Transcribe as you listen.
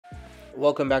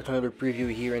Welcome back to another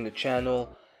preview here in the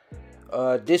channel.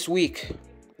 This week,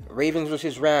 Ravens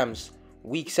versus Rams,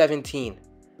 Week 17.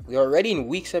 We are already in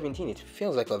Week 17. It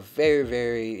feels like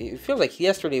it feels like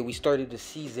yesterday we started the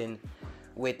season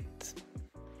with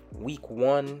Week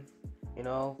 1. You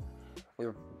know, we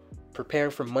were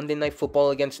preparing for Monday Night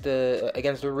Football against the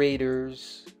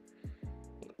Raiders.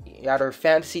 We had our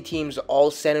fantasy teams all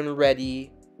set and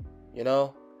ready. You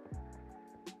know.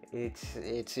 It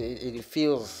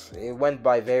went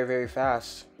by very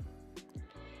fast.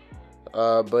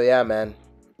 But yeah, man,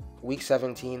 Week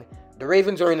 17. The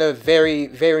Ravens are in a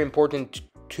very important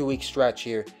 2-week stretch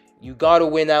here. You gotta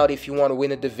win out if you want to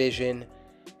win a division,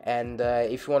 and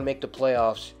if you want to make the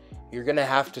playoffs, you're gonna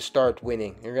have to start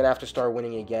winning. You're gonna have to start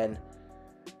winning again.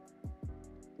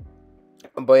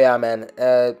 But yeah, man,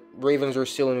 Ravens are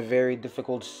still in a very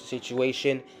difficult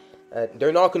situation.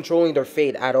 They're not controlling their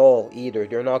fate at all either.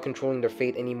 They're not controlling their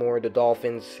fate anymore. The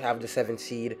Dolphins have the 7th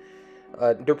seed.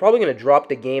 They're probably going to drop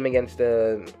the game against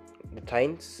the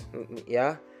Titans.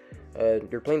 Yeah.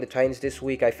 They're playing the Titans this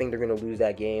week. I think they're going to lose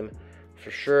that game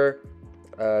for sure.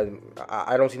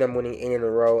 I don't see them winning in a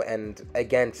row and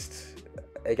against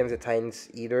the Titans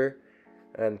either.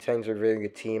 And the Titans are a very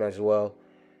good team as well.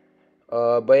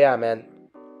 But yeah, man.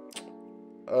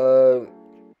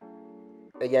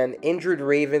 Again, injured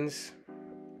Ravens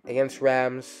against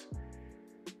Rams.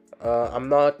 I'm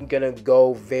not gonna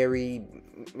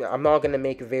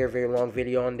make a very long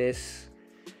video on this.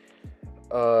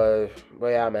 But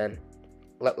yeah, man.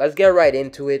 Let's get right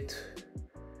into it.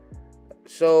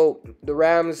 So the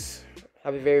Rams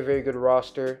have a very good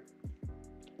roster.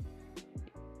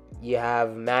 You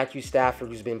have Matthew Stafford,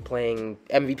 who's been playing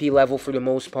MVP level for the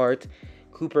most part.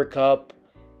 Cooper Kupp,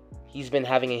 he's been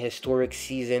having a historic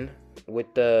season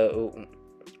with the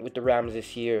Rams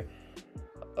this year.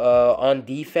 On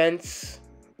defense,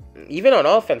 even on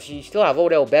offense, you still have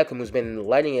Odell Beckham, who's been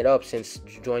lighting it up since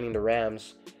joining the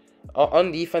Rams.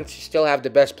 On defense, you still have the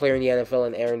best player in the NFL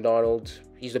in Aaron Donald.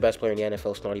 He's the best player in the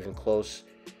NFL. It's not even close.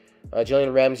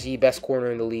 Jalen Ramsey, best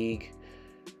corner in the league.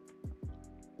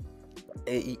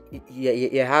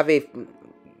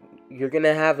 You're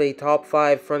gonna have a top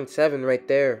 5 front 7 right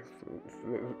there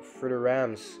for the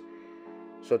Rams.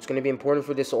 So it's going to be important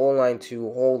for this O-line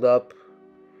to hold up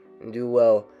and do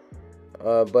well.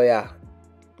 But yeah.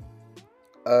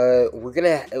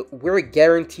 We're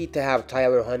guaranteed to have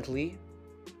Tyler Huntley.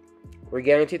 We're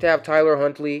guaranteed to have Tyler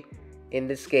Huntley in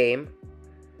this game.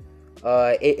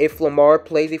 If Lamar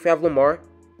plays, if you have Lamar,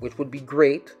 which would be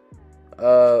great,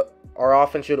 our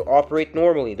offense should operate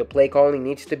normally. The play calling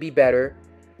needs to be better.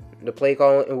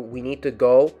 We need to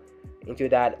go into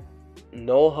that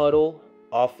no huddle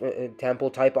tempo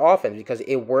type offense because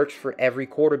it works for every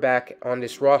quarterback on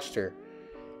this roster,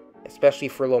 especially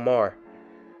for Lamar.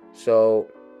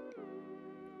 So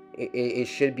it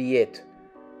should be it.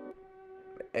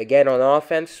 Again, on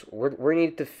offense, we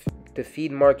need to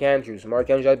feed Mark Andrews. Mark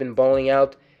Andrews has been balling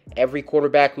out. Every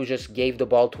quarterback who just gave the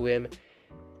ball to him,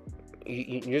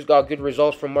 you just got good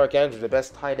results from Mark Andrews, the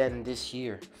best tight end this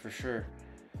year for sure.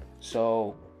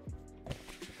 So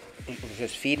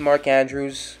just feed Mark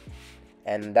Andrews.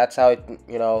 And that's how it,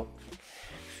 and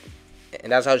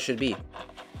that's how it should be.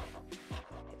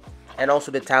 And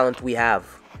also the talent we have,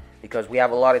 because we have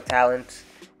a lot of talent.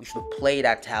 We should play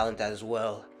that talent as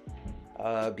well,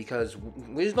 because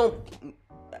we just don't.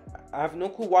 I have no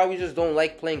clue why we just don't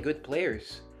like playing good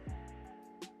players.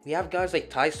 We have guys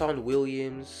like Tyson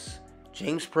Williams,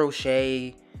 James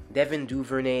Prochet, Devin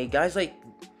Duvernay, guys like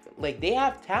they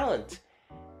have talent.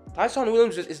 Tyson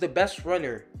Williams is the best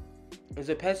runner. Is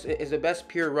the best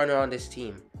pure runner on this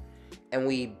team,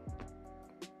 and he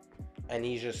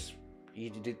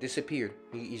disappeared.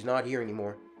 He's not here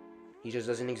anymore. He just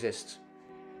doesn't exist.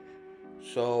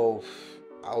 So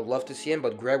I would love to see him,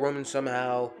 but Greg Roman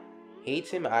somehow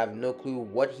hates him. I have no clue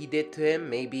what he did to him.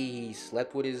 Maybe he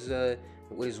slept with his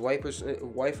wife or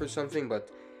something. But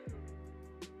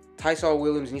Tyson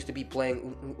Williams needs to be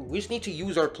playing. We just need to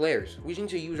use our players.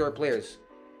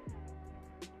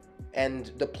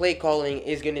 And the play calling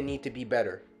is going to need to be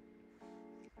better.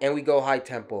 And we go high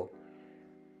tempo.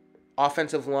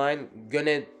 Offensive line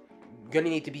gonna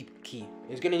need to be key.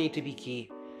 It's going to need to be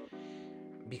key.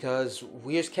 Because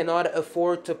we just cannot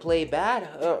afford to play bad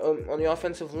on the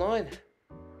offensive line.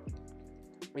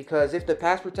 Because if the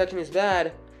pass protection is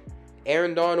bad,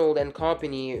 Aaron Donald and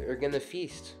company are going to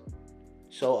feast.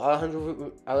 So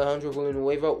Alejandro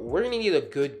Villanueva, we're going to need a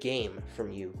good game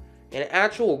from you. An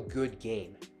actual good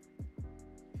game.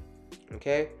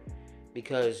 Okay?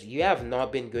 Because you have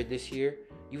not been good this year.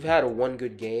 You've had one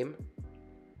good game.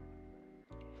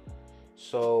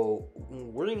 So,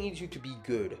 we're going to need you to be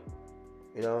good.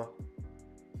 You know,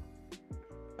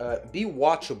 be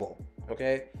watchable.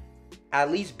 Okay,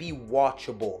 at least be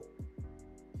watchable.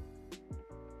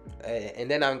 And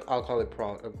then I'll call it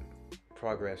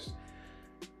progress.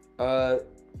 I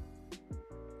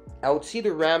would see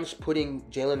the Rams putting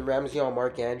Jalen Ramsey on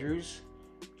Mark Andrews.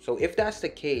 So if that's the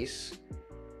case,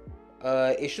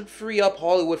 it should free up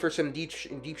Hollywood for some deep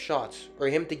shots, or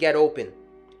him to get open.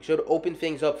 It should open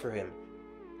things up for him.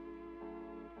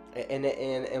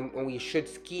 And we should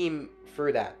scheme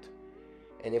for that.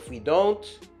 And if we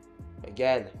don't,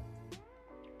 again,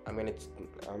 I'm gonna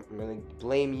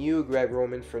blame you, Greg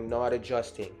Roman, for not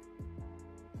adjusting.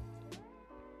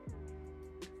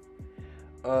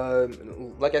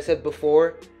 Like I said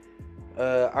before,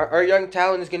 our young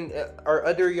talent is gonna, our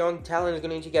other young talent is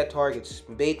gonna need to get targets.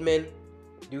 Bateman,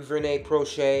 Duvernay,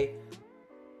 Prochet,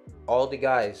 all the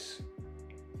guys.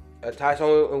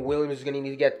 Tyson Williams is gonna need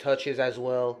to get touches as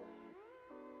well.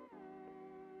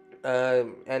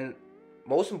 And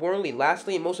most importantly,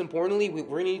 we're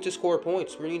gonna need to score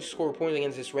points. We're gonna need to score points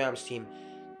against this Rams team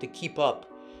to keep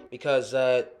up, because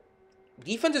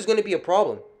defense is gonna be a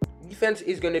problem. Defense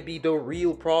is gonna be the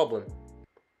real problem.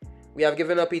 We have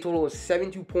given up a total of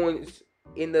 72 points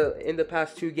in the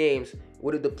past 2 games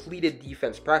with a depleted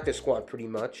defense, practice squad pretty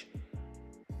much.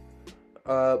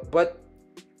 But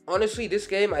honestly, this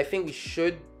game, I think we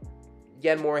should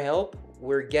get more help.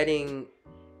 We're getting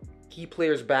key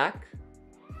players back,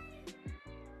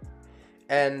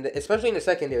 and especially in the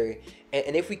secondary.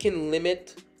 And if we can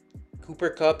limit Cooper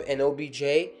Kupp and OBJ,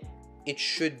 it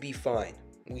should be fine.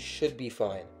 We should be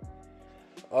fine.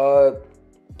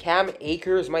 Cam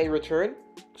Akers might return.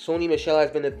 Sony Michel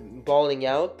has been balling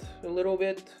out a little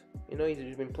bit. You know,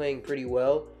 he's been playing pretty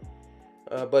well.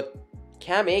 But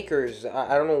Cam Akers,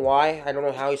 I don't know why. I don't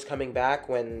know how he's coming back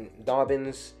when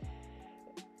Dobbins,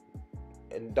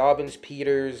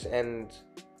 Peters, and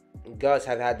Gus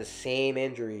have had the same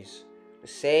injuries. The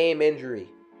same injury.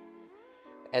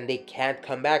 And they can't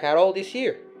come back at all this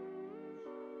year.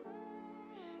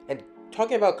 And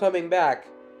talking about coming back,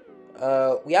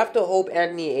 we have to hope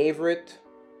Anthony Averett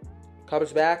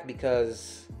comes back,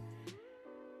 because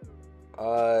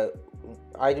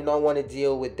I do not want to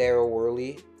deal with Daryl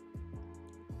Worley.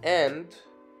 And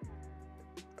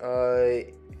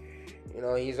you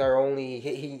know, he's our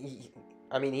only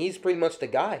I mean, he's pretty much the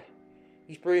guy.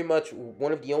 He's pretty much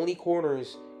one of the only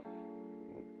corners,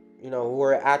 you know, who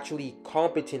are actually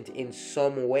competent in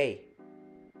some way.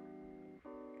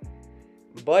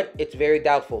 But it's very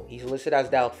doubtful. He's listed as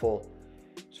doubtful.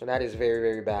 So that is very,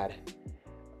 very bad.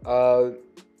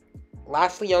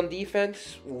 Lastly, on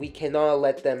defense, we cannot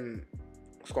let them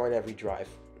score on every drive.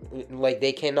 Like,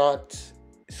 they cannot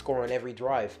score on every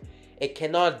drive. It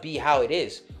cannot be how it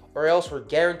is, or else we're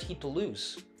guaranteed to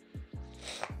lose.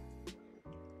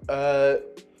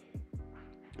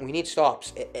 We need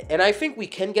stops. And I think we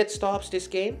can get stops this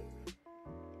game,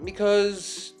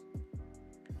 because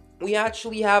we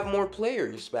actually have more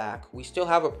players back. We still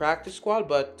have a practice squad,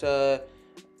 but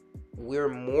we're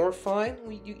more fine,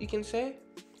 you can say.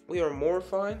 We are more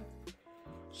fine.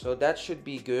 So that should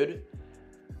be good.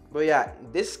 But yeah,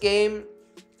 this game,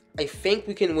 I think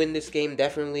we can win this game,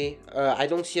 definitely. I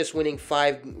don't see us winning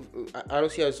I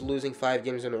don't see us losing 5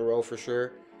 games in a row for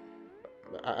sure.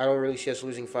 I don't really see us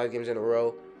losing 5 games in a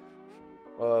row.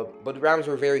 But the Rams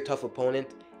are a very tough opponent.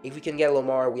 If we can get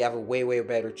Lamar, we have a way, way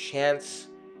better chance,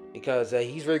 because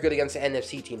he's very good against the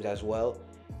NFC teams as well.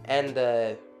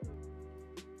 And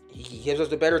he gives us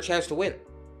the better chance to win.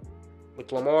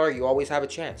 With Lamar, you always have a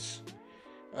chance.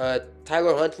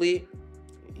 Tyler Huntley,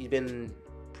 he's been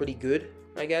pretty good,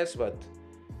 I guess, but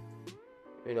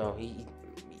you know, he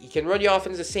can run the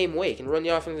offense the same way.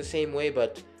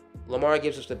 But Lamar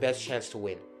gives us the best chance to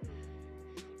win.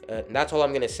 And that's all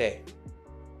I'm gonna say.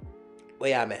 But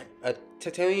yeah, man.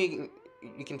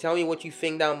 You can tell me what you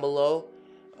think down below.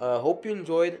 Hope you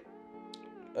enjoyed.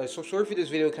 So sorry for this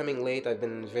video coming late. I've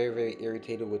been very, very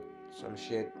irritated with some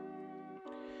shit.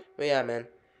 But yeah, man.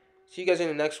 See you guys in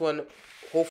the next one.